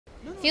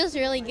Feels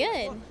really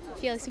good.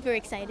 Feel super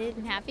excited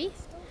and happy.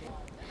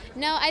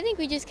 No, I think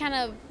we just kind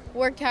of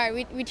worked hard.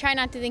 We try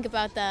not to think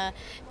about the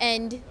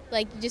end,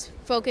 like just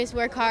focus,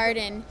 work hard,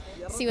 and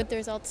see what the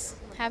results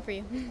have for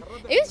you.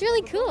 It was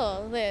really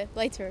cool. The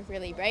lights were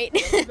really bright,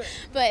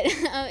 but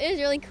it was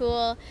really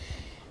cool.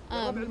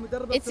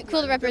 It's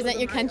cool to represent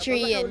your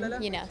country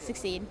and,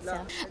 succeed.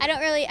 So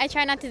I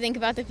try not to think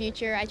about the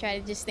future. I try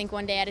to just think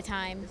one day at a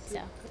time.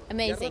 So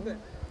amazing.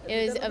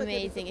 It was an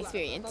amazing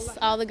experience.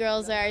 All the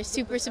girls are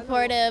super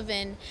supportive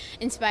and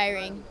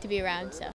inspiring to be around. So.